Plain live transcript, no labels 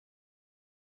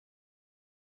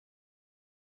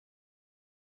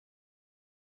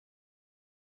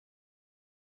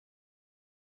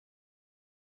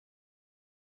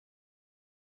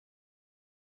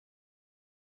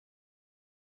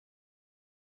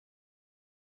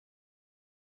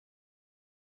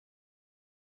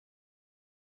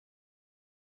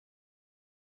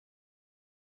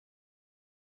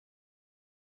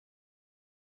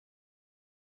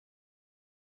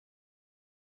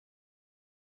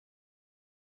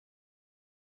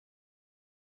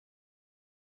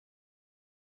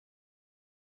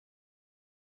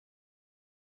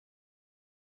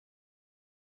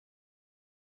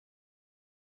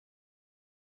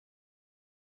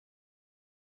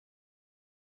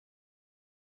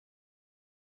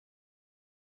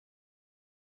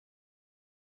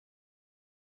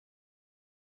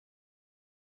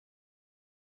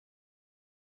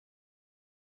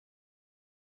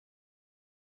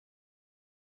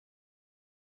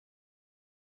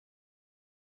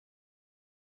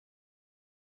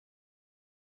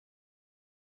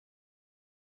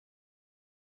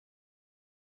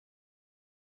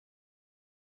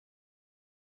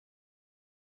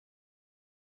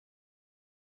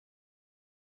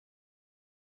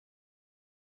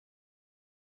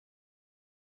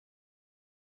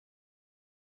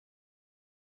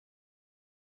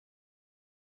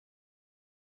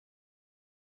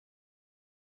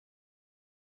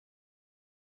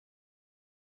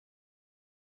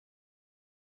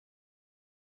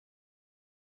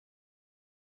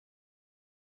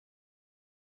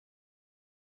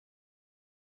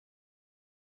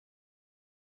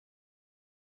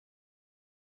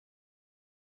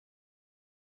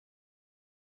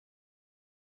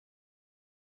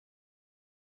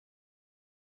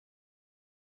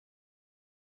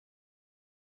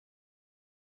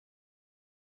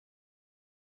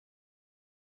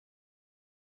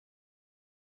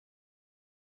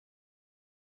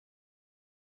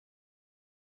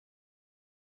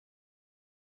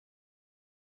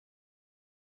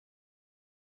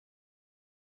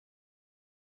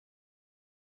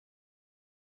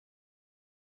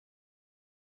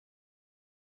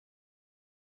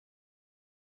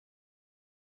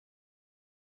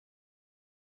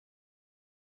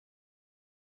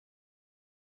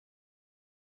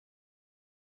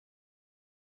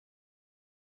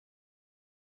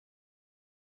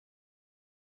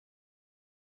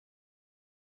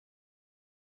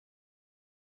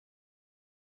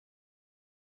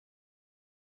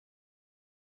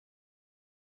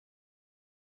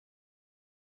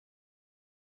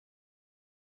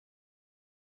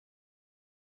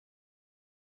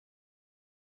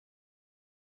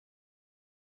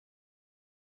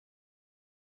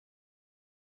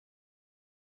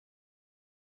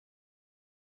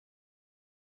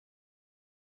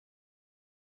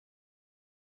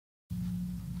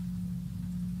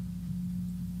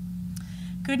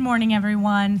Good morning,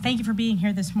 everyone. Thank you for being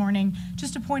here this morning.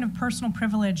 Just a point of personal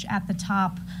privilege at the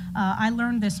top. I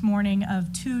learned this morning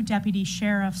of 2 deputy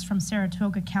sheriffs from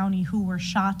Saratoga County who were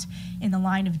shot in the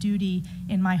line of duty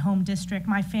in my home district.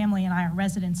 My family and I are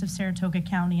residents of Saratoga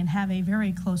County and have a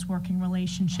very close working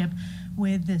relationship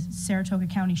with the Saratoga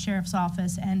County Sheriff's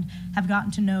Office and have gotten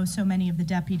to know so many of the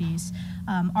deputies.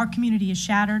 Our community is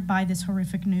shattered by this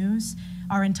horrific news.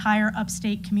 Our entire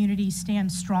upstate community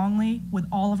stands strongly with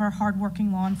all of our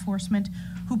hardworking law enforcement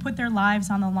who put their lives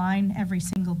on the line every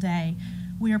single day.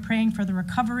 We are praying for the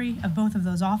recovery of both of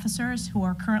those officers who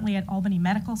are currently at Albany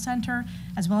Medical Center,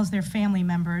 as well as their family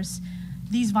members.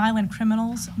 These violent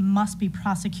criminals must be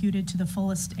prosecuted to the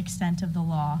fullest extent of the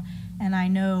law. And I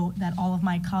know that all of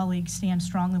my colleagues stand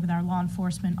strongly with our law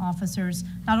enforcement officers,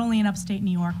 not only in upstate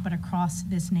New York, but across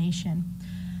this nation.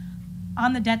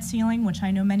 On the debt ceiling, which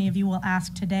I know many of you will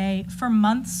ask today, for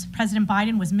months, President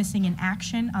Biden was missing in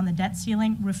action on the debt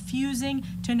ceiling, refusing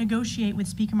to negotiate with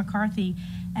Speaker McCarthy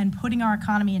and putting our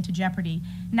economy into jeopardy.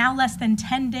 Now, less than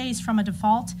 10 days from a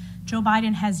default, Joe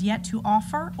Biden has yet to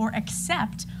offer or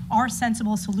accept our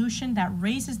sensible solution that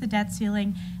raises the debt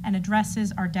ceiling and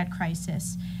addresses our debt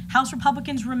crisis. House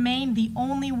Republicans remain the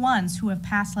only ones who have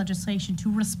passed legislation to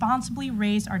responsibly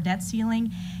raise our debt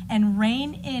ceiling and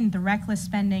rein in the reckless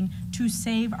spending to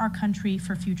save our country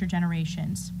for future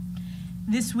generations.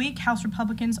 This week, House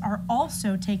Republicans are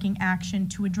also taking action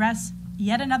to address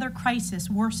yet another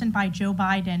crisis worsened by Joe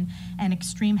Biden and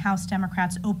extreme House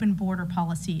Democrats' open border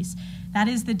policies. That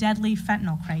is the deadly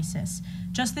fentanyl crisis.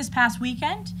 Just this past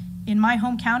weekend, in my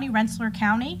home county, Rensselaer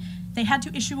County, they had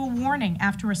to issue a warning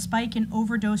after a spike in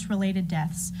overdose-related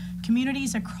deaths.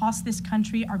 Communities across this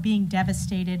country are being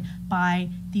devastated by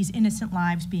these innocent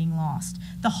lives being lost.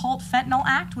 The Halt Fentanyl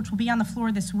Act, which will be on the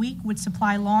floor this week, would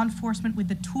supply law enforcement with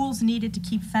the tools needed to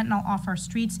keep fentanyl off our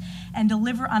streets and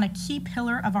deliver on a key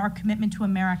pillar of our commitment to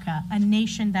America, a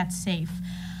nation that's safe.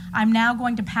 I'm now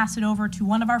going to pass it over to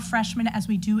one of our freshmen, as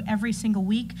we do every single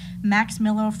week, Max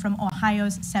Miller from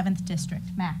Ohio's 7th District.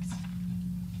 Max.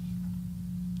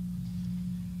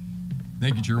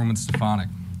 Thank you, Chairwoman Stefanik.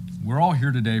 We're all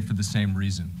here today for the same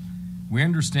reason. We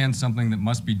understand something that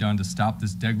must be done to stop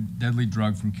this deadly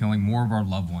drug from killing more of our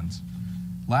loved ones.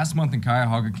 Last month in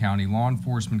Cuyahoga County, law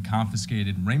enforcement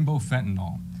confiscated rainbow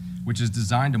fentanyl, which is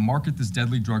designed to market this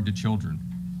deadly drug to children.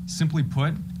 Simply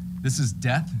put, this is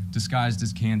death disguised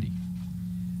as candy.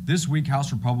 This week,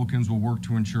 House Republicans will work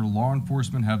to ensure law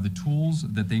enforcement have the tools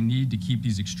that they need to keep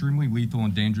these extremely lethal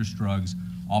and dangerous drugs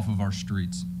off of our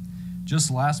streets.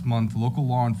 Just last month, local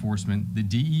law enforcement, the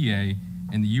DEA,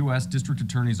 and the U.S. District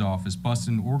Attorney's Office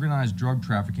busted an organized drug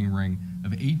trafficking ring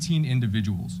of 18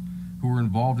 individuals who were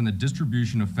involved in the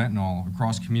distribution of fentanyl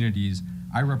across communities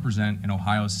I represent in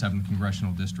Ohio's 7th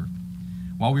Congressional District.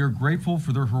 While we are grateful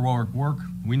for their heroic work,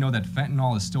 we know that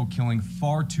fentanyl is still killing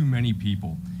far too many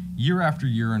people year after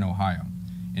year in Ohio.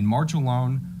 In March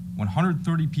alone,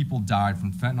 130 people died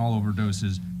from fentanyl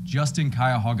overdoses just in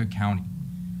Cuyahoga County.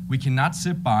 We cannot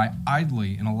sit by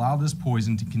idly and allow this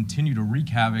poison to continue to wreak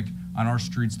havoc on our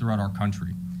streets throughout our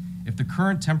country. If the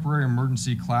current temporary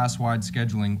emergency class-wide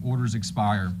scheduling orders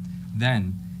expire,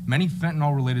 then many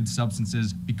fentanyl-related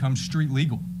substances become street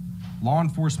legal. Law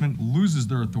enforcement loses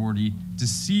their authority to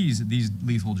seize these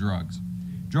lethal drugs.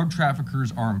 Drug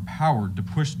traffickers are empowered to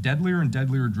push deadlier and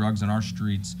deadlier drugs on our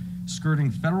streets,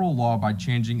 skirting federal law by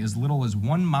changing as little as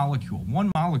one molecule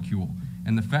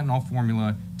in the fentanyl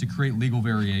formula to create legal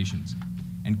variations.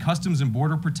 And Customs and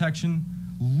Border Protection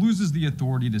loses the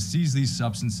authority to seize these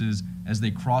substances as they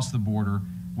cross the border,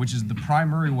 which is the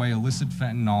primary way illicit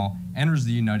fentanyl enters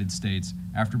the United States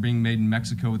after being made in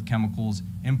Mexico with chemicals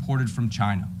imported from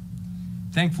China.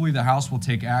 Thankfully, the House will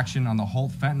take action on the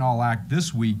Halt Fentanyl Act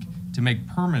this week to make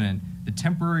permanent the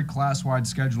temporary class-wide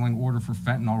scheduling order for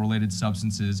fentanyl-related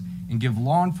substances and give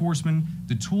law enforcement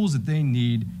the tools that they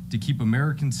need to keep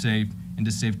Americans safe and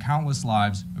to save countless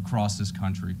lives across this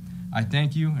country. I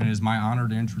thank you, and it is my honor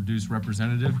to introduce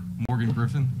Representative Morgan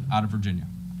Griffin out of Virginia.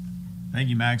 Thank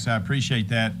you, Max. I appreciate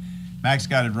that. Max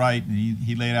got it right, and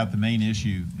he laid out the main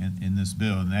issue in this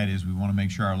bill, and that is we want to make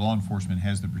sure our law enforcement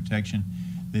has the protection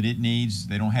that it needs.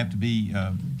 They don't have to be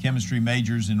chemistry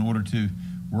majors in order to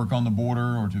work on the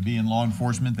border or to be in law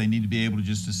enforcement. They need to be able to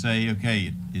just to say,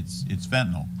 okay, it's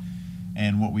fentanyl.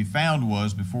 And what we found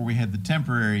was, before we had the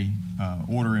temporary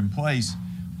order in place,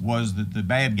 was that the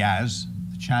bad guys,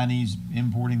 the Chinese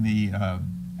importing the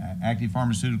active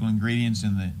pharmaceutical ingredients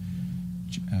and the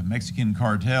Mexican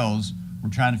cartels, were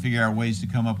trying to figure out ways to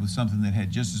come up with something that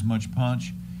had just as much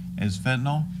punch as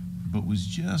fentanyl, but was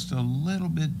just a little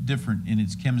bit different in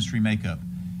its chemistry makeup.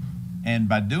 And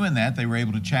by doing that, they were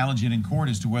able to challenge it in court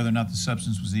as to whether or not the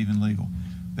substance was even legal.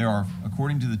 There are,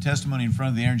 according to the testimony in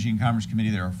front of the Energy and Commerce Committee,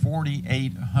 there are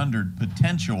 4,800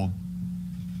 potential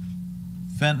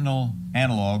fentanyl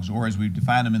analogs, or as we've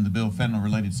defined them in the bill,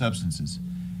 fentanyl-related substances.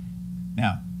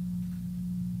 Now,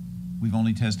 we've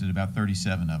only tested about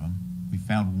 37 of them. We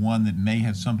found one that may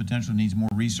have some potential, needs more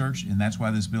research, and that's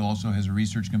why this bill also has a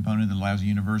research component that allows the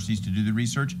universities to do the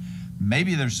research.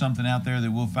 Maybe there's something out there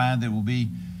that we'll find that will be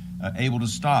able to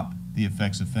stop the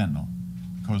effects of fentanyl,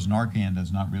 because Narcan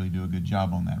does not really do a good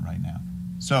job on that right now.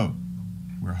 So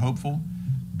we're hopeful,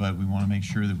 but we want to make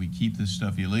sure that we keep this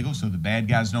stuff illegal so the bad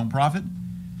guys don't profit,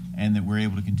 and that we're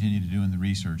able to continue to do in the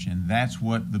research. And that's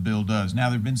what the bill does. Now,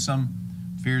 there have been some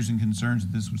fears and concerns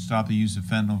that this would stop the use of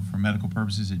fentanyl for medical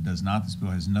purposes. It does not. This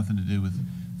bill has nothing to do with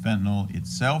fentanyl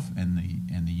itself and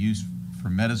the use for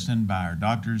medicine by our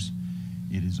doctors.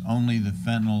 It is only the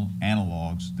fentanyl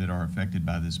analogs that are affected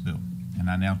by this bill. And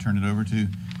I now turn it over to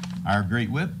our great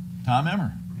whip, Tom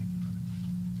Emmer.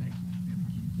 Thank you.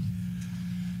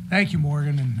 Thank you,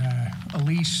 Morgan, and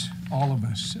Elise, all of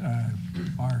us.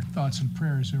 Our thoughts and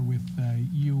prayers are with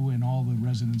you and all the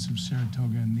residents of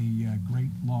Saratoga and the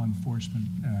great law enforcement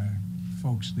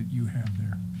folks that you have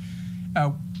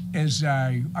there. As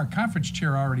our conference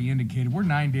chair already indicated, we're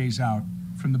 9 days out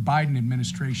from the Biden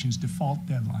administration's default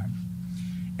deadline.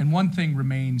 And one thing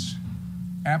remains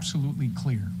absolutely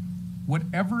clear.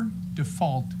 Whatever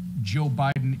default Joe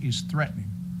Biden is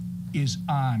threatening is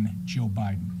on Joe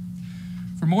Biden.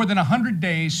 For more than 100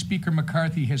 days, Speaker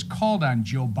McCarthy has called on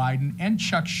Joe Biden and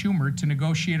Chuck Schumer to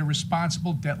negotiate a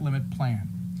responsible debt limit plan.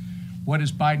 What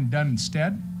has Biden done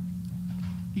instead?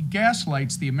 He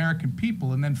gaslights the American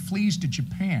people and then flees to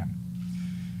Japan.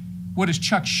 What has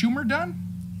Chuck Schumer done?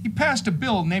 He passed a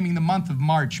bill naming the month of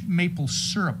March Maple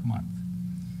Syrup Month.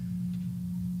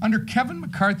 Under Kevin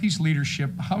McCarthy's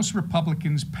leadership, House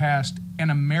Republicans passed an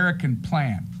American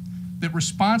plan that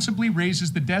responsibly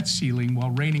raises the debt ceiling while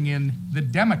reining in the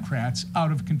Democrats'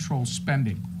 out-of-control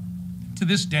spending. To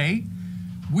this day,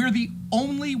 we're the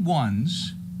only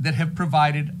ones that have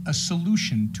provided a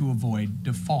solution to avoid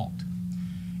default.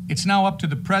 It's now up to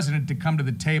the president to come to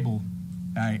the table,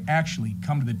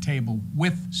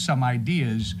 with some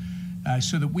ideas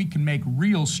so that we can make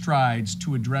real strides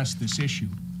to address this issue.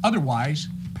 Otherwise,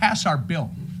 pass our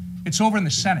bill. It's over in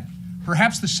the Senate.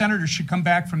 Perhaps the senators should come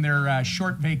back from their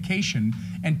short vacation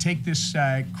and take this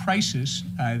crisis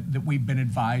that we've been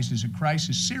advised is a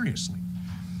crisis seriously.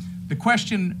 The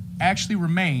question actually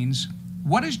remains,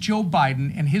 what is Joe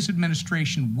Biden and his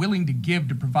administration willing to give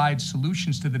to provide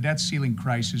solutions to the debt ceiling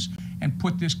crisis and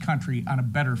put this country on a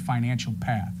better financial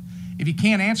path? If you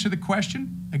can't answer the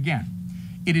question, again,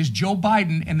 it is Joe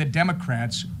Biden and the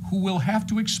Democrats who will have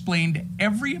to explain to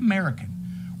every American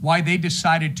why they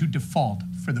decided to default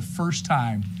for the first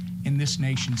time in this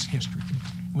nation's history.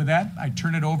 With that, I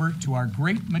turn it over to our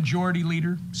great Majority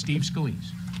Leader, Steve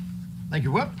Scalise. Thank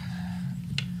you, Whip.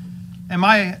 And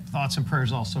my thoughts and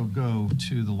prayers also go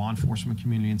to the law enforcement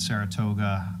community in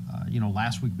Saratoga.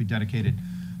 Last week we dedicated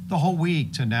the whole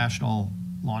week to National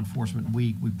Law Enforcement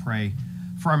Week. We pray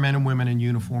for our men and women in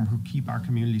uniform who keep our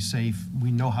community safe.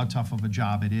 We know how tough of a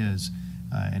job it is.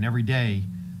 And every day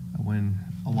when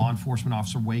a law enforcement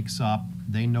officer wakes up,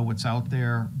 they know what's out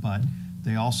there, but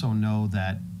they also know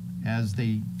that as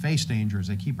they face danger, as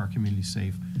they keep our community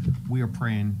safe, we are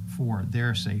praying for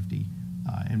their safety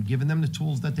and giving them the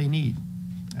tools that they need.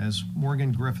 As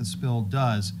Morgan Griffith's bill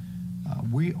does,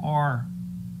 we are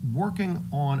working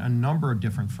on a number of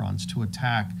different fronts to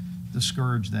attack the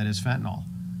scourge that is fentanyl.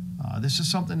 This is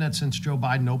something that since Joe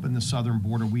Biden opened the southern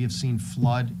border, we have seen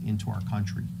flood into our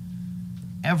country.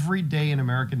 Every day in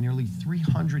America, nearly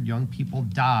 300 young people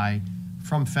die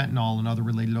from fentanyl and other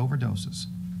related overdoses.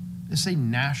 This is a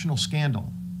national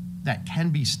scandal that can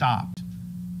be stopped.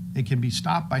 It can be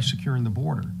stopped by securing the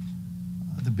border.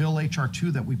 The bill H.R.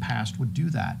 2 that we passed would do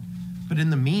that. But in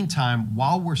the meantime,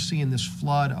 while we're seeing this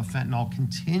flood of fentanyl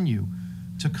continue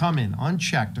to come in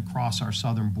unchecked across our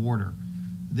southern border,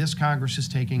 this Congress is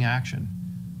taking action.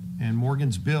 And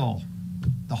Morgan's bill,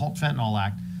 the Halt Fentanyl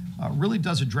Act, really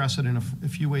does address it in a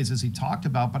few ways as he talked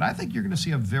about, but I think you're going to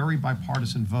see a very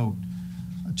bipartisan vote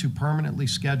to permanently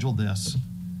schedule this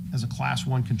as a Class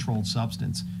 1 controlled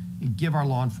substance and give our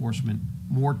law enforcement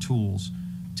more tools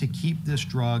to keep this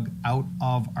drug out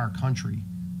of our country,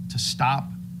 to stop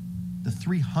the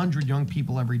 300 young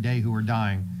people every day who are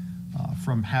dying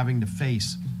from having to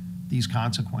face these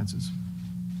consequences.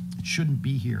 It shouldn't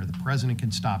be here. The president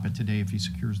can stop it today if he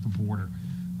secures the border,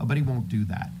 but he won't do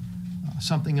that.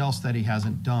 Something else that he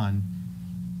hasn't done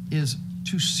is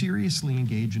to seriously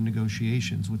engage in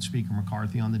negotiations with Speaker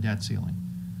McCarthy on the debt ceiling.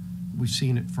 We've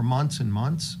seen it for months and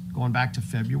months, going back to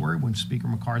February when Speaker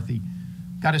McCarthy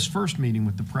got his first meeting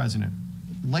with the president,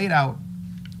 laid out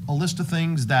a list of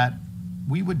things that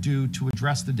we would do to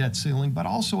address the debt ceiling, but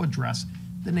also address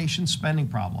the nation's spending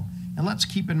problem. And let's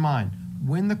keep in mind,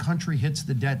 when the country hits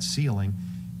the debt ceiling,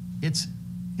 it's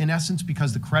in essence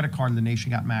because the credit card in the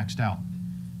nation got maxed out.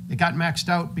 It got maxed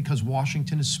out because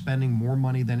Washington is spending more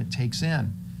money than it takes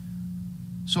in.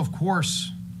 So of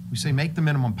course, we say make the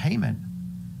minimum payment,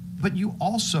 but you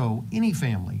also, any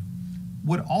family,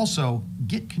 would also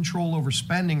get control over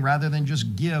spending rather than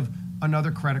just give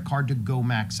another credit card to go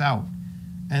max out.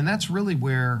 And that's really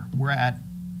where we're at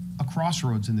a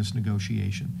crossroads in this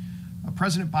negotiation.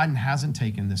 President Biden hasn't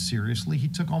taken this seriously. He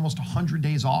took almost 100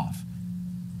 days off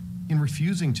in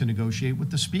refusing to negotiate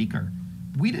with the speaker.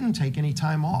 We didn't take any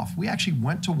time off. We actually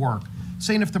went to work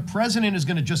saying if the president is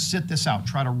going to just sit this out,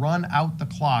 try to run out the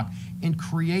clock and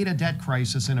create a debt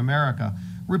crisis in America,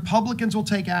 Republicans will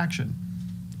take action.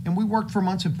 And we worked for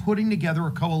months in putting together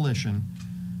a coalition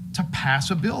to pass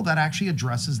a bill that actually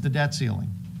addresses the debt ceiling.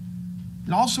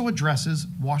 It also addresses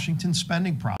Washington's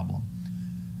spending problem.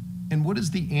 And what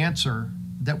is the answer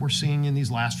that we're seeing in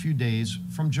these last few days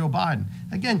from Joe Biden?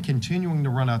 Again, continuing to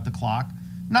run out the clock,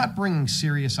 not bringing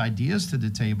serious ideas to the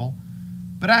table,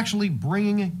 but actually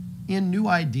bringing in new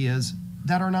ideas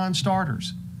that are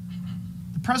non-starters.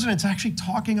 The president's actually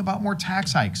talking about more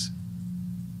tax hikes.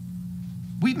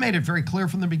 We've made it very clear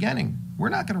from the beginning, we're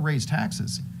not going to raise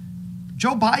taxes.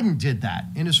 Joe Biden did that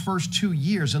in his first 2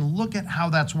 years, and look at how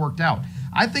that's worked out.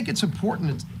 I think it's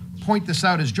important to point this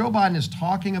out as Joe Biden is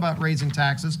talking about raising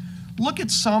taxes. Look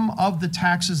at some of the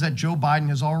taxes that Joe Biden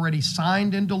has already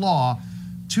signed into law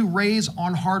to raise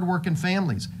on hardworking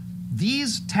families.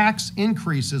 These tax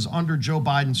increases under Joe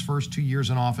Biden's first 2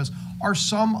 years in office are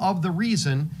some of the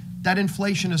reason that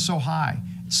inflation is so high.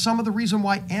 Some of the reason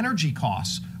why energy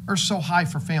costs are so high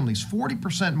for families,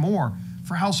 40% more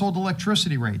for household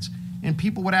electricity rates. And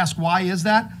people would ask, why is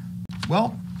that?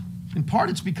 Well, in part,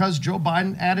 it's because Joe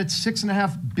Biden added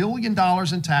 $6.5 billion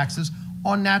in taxes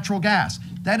on natural gas.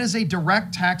 That is a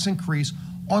direct tax increase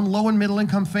on low and middle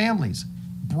income families,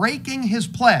 breaking his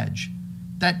pledge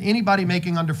that anybody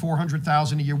making under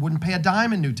 $400,000 a year wouldn't pay a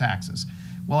dime in new taxes.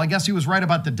 Well, I guess he was right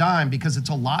about the dime because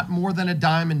it's a lot more than a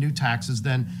dime in new taxes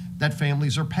than that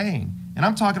families are paying. And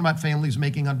I'm talking about families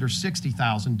making under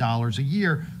 $60,000 a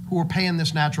year who are paying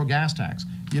this natural gas tax.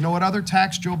 You know what other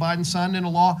tax Joe Biden signed into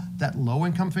law that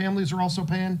low-income families are also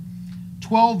paying?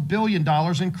 $12 billion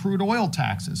in crude oil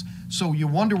taxes. So you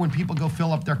wonder when people go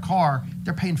fill up their car,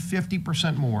 they're paying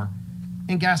 50% more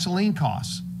in gasoline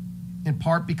costs, in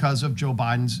part because of Joe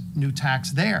Biden's new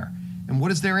tax there. And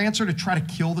what is their answer? To try to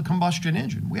kill the combustion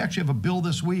engine. We actually have a bill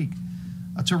this week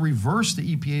to reverse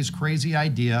the EPA's crazy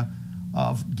idea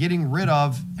of getting rid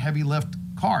of heavy lift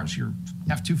cars, your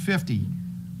F-250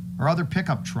 or other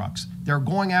pickup trucks. They're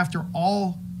going after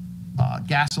all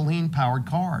gasoline-powered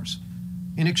cars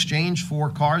in exchange for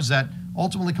cars that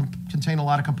ultimately contain a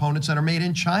lot of components that are made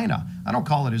in China. I don't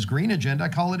call it his green agenda, I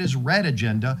call it his red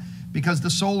agenda, because the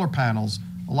solar panels,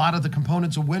 a lot of the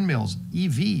components of windmills,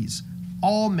 EVs,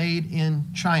 all made in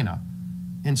China.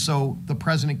 And so the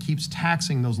president keeps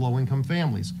taxing those low-income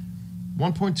families.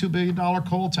 $1.2 billion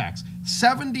coal tax,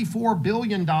 $74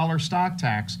 billion stock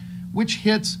tax, which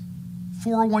hits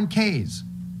 401ks.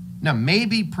 Now,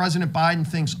 maybe President Biden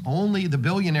thinks only the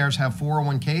billionaires have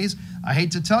 401ks. I hate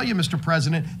to tell you, Mr.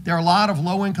 President, there are a lot of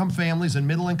low-income families and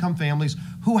middle-income families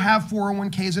who have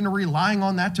 401ks and are relying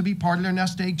on that to be part of their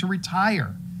nest egg to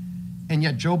retire. And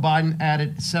yet Joe Biden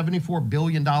added $74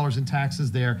 billion in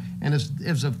taxes there. And as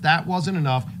if that wasn't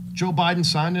enough, Joe Biden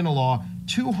signed into law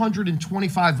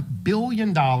 $225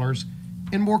 billion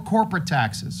in more corporate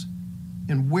taxes.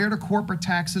 And where do corporate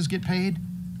taxes get paid?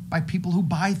 By people who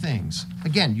buy things.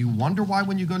 Again, you wonder why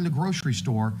when you go to the grocery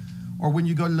store or when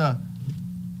you go to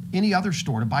any other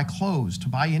store to buy clothes, to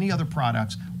buy any other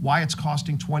products, why it's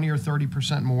costing 20 or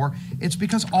 30% more. It's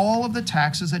because all of the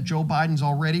taxes that Joe Biden's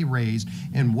already raised.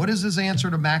 And what is his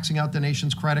answer to maxing out the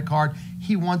nation's credit card?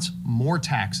 He wants more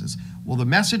taxes. Well, the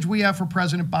message we have for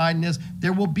President Biden is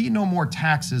there will be no more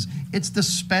taxes. It's the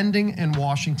spending in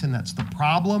Washington that's the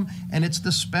problem, and it's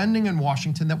the spending in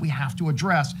Washington that we have to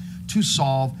address to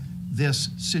solve this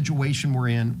situation we're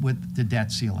in with the debt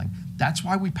ceiling. That's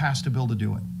why we passed a bill to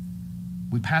do it.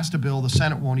 We passed a bill, the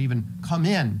Senate won't even come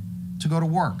in to go to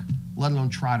work, let alone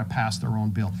try to pass their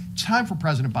own bill. It's time for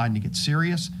President Biden to get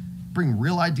serious, bring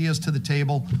real ideas to the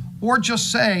table, or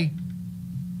just say,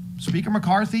 Speaker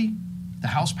McCarthy, the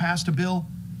House passed a bill,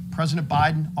 President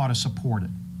Biden ought to support it.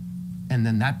 And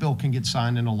then that bill can get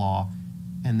signed into law,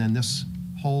 and then this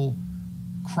whole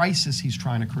crisis he's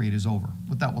trying to create is over.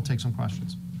 With that, we'll take some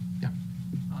questions. Yeah.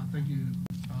 Thank you,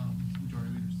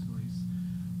 Majority Leader Scalise.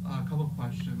 A couple of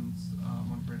questions,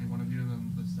 one for any one of you, and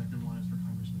then the second one is for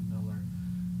Congressman Miller.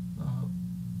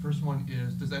 First one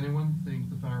is, does anyone think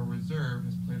the Federal Reserve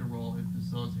has played a role in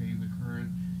facilitating the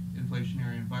current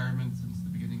inflationary environment since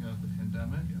the beginning of the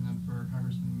pandemic? And then for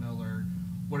Congressman Miller,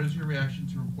 what is your reaction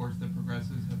to reports that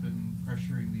progressives have been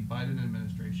pressuring the Biden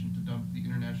administration to dump the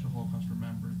International Holocaust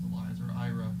Remembrance Alliance, or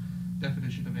IRA,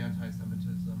 definition of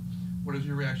anti-Semitism? What is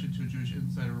your reaction to a Jewish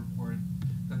Insider report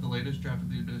that the latest draft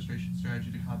of the administration's strategy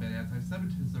to combat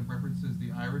anti-Semitism references the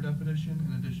IRA definition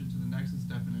in addition to the Nexus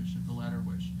definition, the latter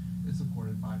which is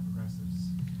supported by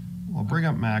progressives? Well, bring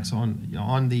up Max on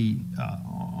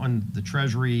the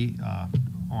Treasury,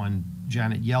 on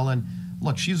Janet Yellen.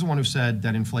 Look, she's the one who said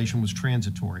that inflation was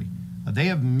transitory. They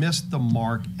have missed the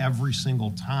mark every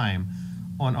single time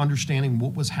on understanding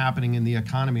what was happening in the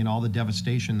economy and all the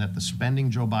devastation that the spending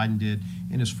Joe Biden did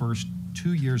in his first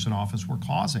 2 years in office were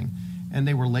causing. And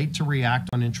they were late to react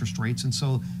on interest rates, and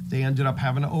so they ended up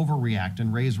having to overreact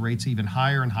and raise rates even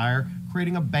higher and higher,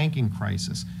 creating a banking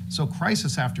crisis. So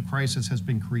crisis after crisis has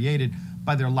been created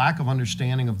by their lack of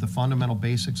understanding of the fundamental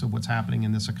basics of what's happening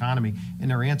in this economy, and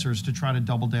their answer is to try to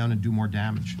double down and do more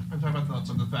damage. I'm talking about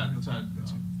the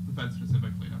Fed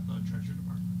specifically, not the Treasury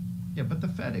Department. Yeah, but the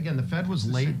Fed was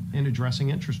late in addressing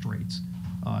interest rates.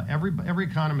 Every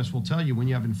economist will tell you when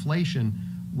you have inflation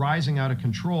rising out of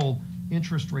control,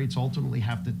 interest rates ultimately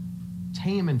have to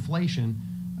tame inflation,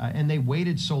 and they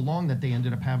waited so long that they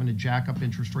ended up having to jack up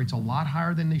interest rates a lot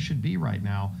higher than they should be right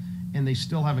now, and they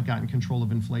still haven't gotten control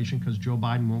of inflation because Joe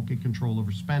Biden won't get control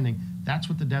over spending. That's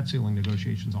what the debt ceiling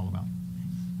negotiation is all about.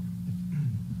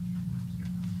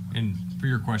 And for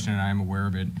your question, and I am aware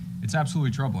of it, it's absolutely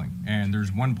troubling. And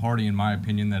there's one party, in my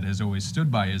opinion, that has always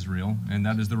stood by Israel, and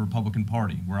that is the Republican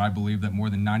Party, where I believe that more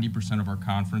than 90% of our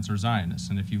conference are Zionists.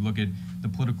 And if you look at the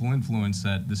political influence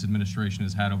that this administration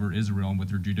has had over Israel and with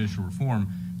their judicial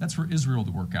reform, that's for Israel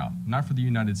to work out, not for the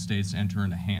United States to enter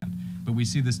into hand. But we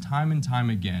see this time and time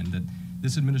again that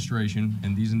this administration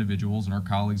and these individuals and our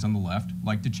colleagues on the left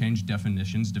like to change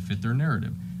definitions to fit their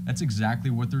narrative. That's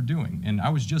exactly what they're doing. And I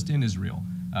was just in Israel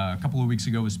a couple of weeks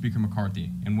ago with Speaker McCarthy.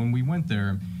 And when we went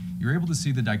there, you're able to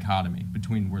see the dichotomy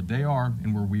between where they are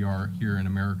and where we are here in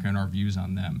America and our views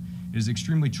on them. It is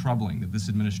extremely troubling that this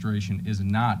administration is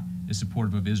not as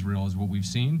supportive of Israel as what we've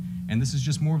seen. And this is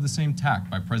just more of the same tack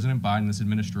by President Biden and this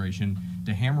administration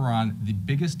to hammer on the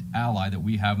biggest ally that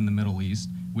we have in the Middle East,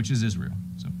 which is Israel.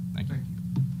 So, thank you.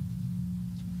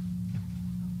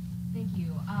 Thank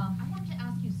you. I wanted to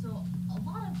ask you, so a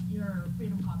lot of your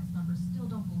Freedom Caucus members still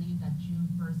don't believe that June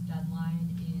 1st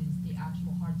deadline is the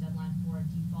actual hard deadline for a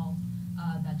default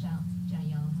that Janet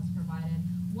Yellen has provided.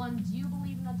 One, do you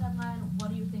believe in that deadline? What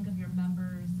do you think of your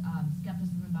members'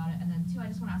 skepticism about it? And then two, I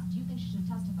just want to ask, do you think she should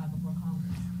testify before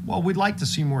Congress? Well, we'd like to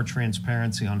see more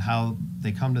transparency on how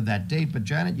they come to that date, but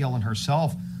Janet Yellen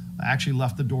herself actually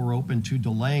left the door open to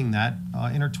delaying that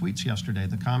in her tweets yesterday.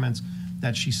 The comments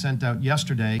that she sent out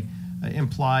yesterday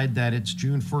implied that it's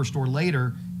June 1st or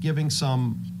later, giving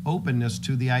some openness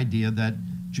to the idea that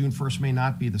June 1st may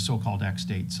not be the so-called X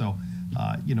date. So,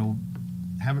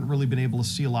 haven't really been able to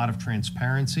see a lot of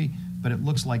transparency, but it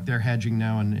looks like they're hedging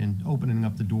now and opening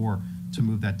up the door to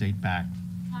move that date back.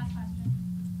 Last question.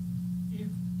 If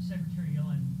Secretary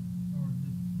Yellen or the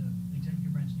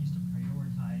executive branch needs to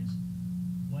prioritize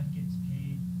what gets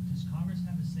paid, does Congress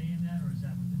have a say in that, or is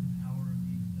that within the power of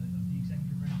the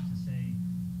executive branch to say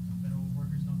federal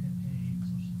workers don't get paid,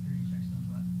 Social Security checks don't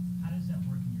go out? How does that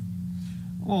work in your view?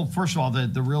 Well, first of all,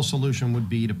 the real solution would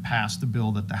be to pass the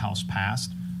bill that the House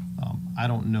passed. I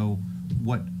don't know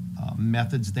what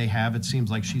methods they have. It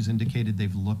seems like she's indicated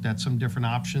they've looked at some different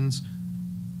options.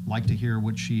 Like to hear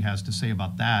what she has to say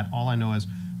about that. All I know is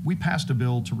we passed a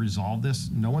bill to resolve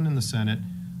this. No one in the Senate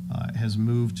has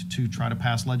moved to try to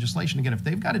pass legislation. Again, if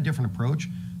they've got a different approach,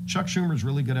 Chuck Schumer's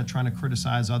really good at trying to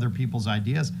criticize other people's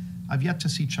ideas. I've yet to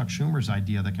see Chuck Schumer's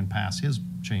idea that can pass his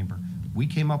chamber. We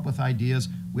came up with ideas.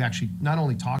 We actually not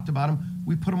only talked about them,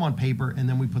 we put them on paper, and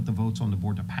then we put the votes on the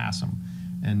board to pass them.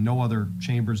 And no other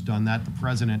chamber's done that. The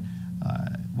president,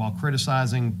 while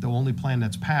criticizing the only plan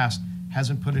that's passed,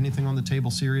 hasn't put anything on the table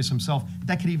serious himself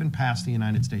that could even pass the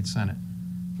United States Senate.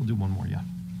 We'll do one more, yeah.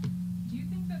 Do you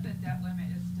think that the debt limit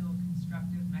is still a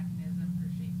constructive mechanism for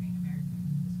shaping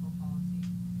American fiscal policy?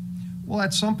 Well,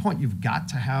 at some point, you've got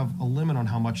to have a limit on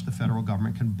how much the federal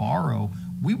government can borrow.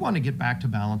 We want to get back to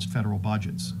balanced federal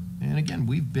budgets. And again,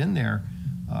 we've been there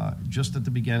just at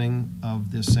the beginning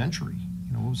of this century.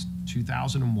 It was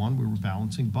 2001, we were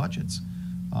balancing budgets.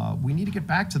 We need to get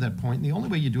back to that point. And the only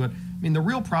way you do it, I mean, the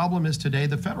real problem is today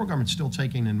the federal government's still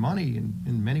taking in money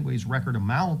in many ways record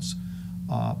amounts.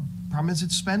 Problem is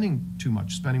it's spending too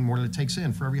much, spending more than it takes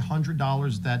in. For every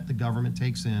 $100 that the government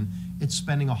takes in, it's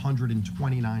spending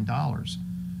 $129.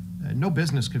 No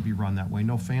business could be run that way.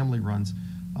 No family runs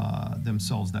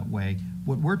themselves that way.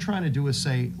 What we're trying to do is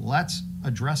say, let's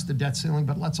address the debt ceiling,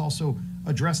 but let's also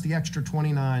address the extra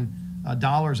 $29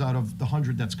 out of the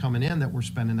 100 that's coming in that we're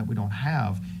spending that we don't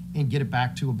have, and get it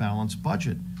back to a balanced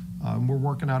budget. We're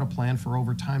working out a plan for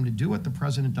overtime to do it. The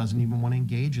president doesn't even want to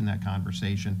engage in that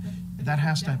conversation. That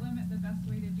has to. Debt limit the best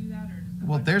way to do that, or does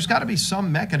Well, there's got to be some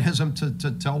mechanism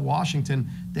to tell Washington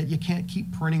that you can't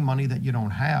keep printing money that you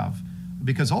don't have,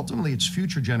 because ultimately it's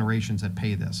future generations that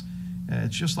pay this.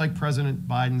 It's just like President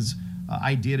Biden's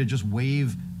idea to just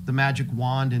wave the magic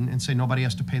wand and say nobody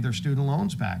has to pay their student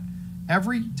loans back.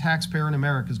 Every taxpayer in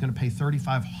America is going to pay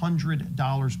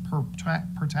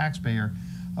 $3,500 per taxpayer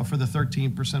for the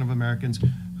 13% of Americans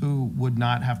who would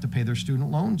not have to pay their student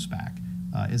loans back.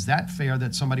 Is that fair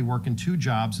that somebody working 2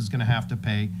 jobs is going to have to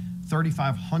pay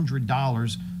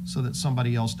 $3,500 so that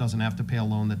somebody else doesn't have to pay a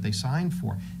loan that they signed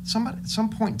for? At some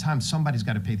point in time, somebody's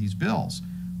got to pay these bills.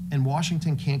 And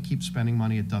Washington can't keep spending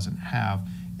money it doesn't have.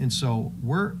 And so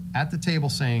we're at the table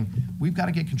saying we've got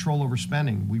to get control over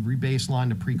spending. We rebaselined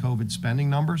the pre-COVID spending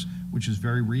numbers, which is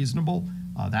very reasonable.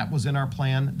 That was in our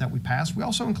plan that we passed. We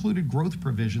also included growth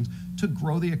provisions to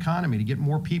grow the economy, to get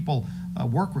more people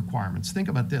work requirements. Think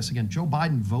about this. Again, Joe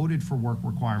Biden voted for work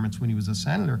requirements when he was a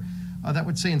senator. That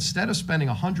would say instead of spending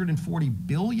 $140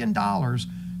 billion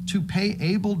to pay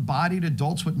able-bodied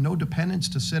adults with no dependents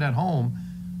to sit at home,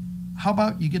 how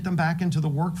about you get them back into the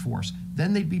workforce?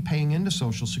 Then they'd be paying into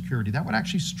Social Security. That would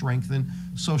actually strengthen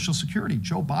Social Security.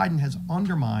 Joe Biden has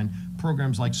undermined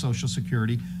programs like Social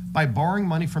Security by borrowing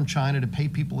money from China to pay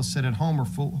people to sit at home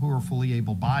who are fully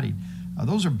able-bodied.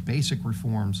 Those are basic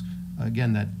reforms,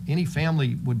 again, that any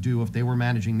family would do if they were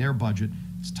managing their budget.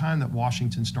 It's time that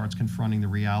Washington starts confronting the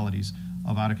realities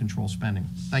of out-of-control spending.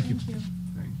 Thank you. Thank you.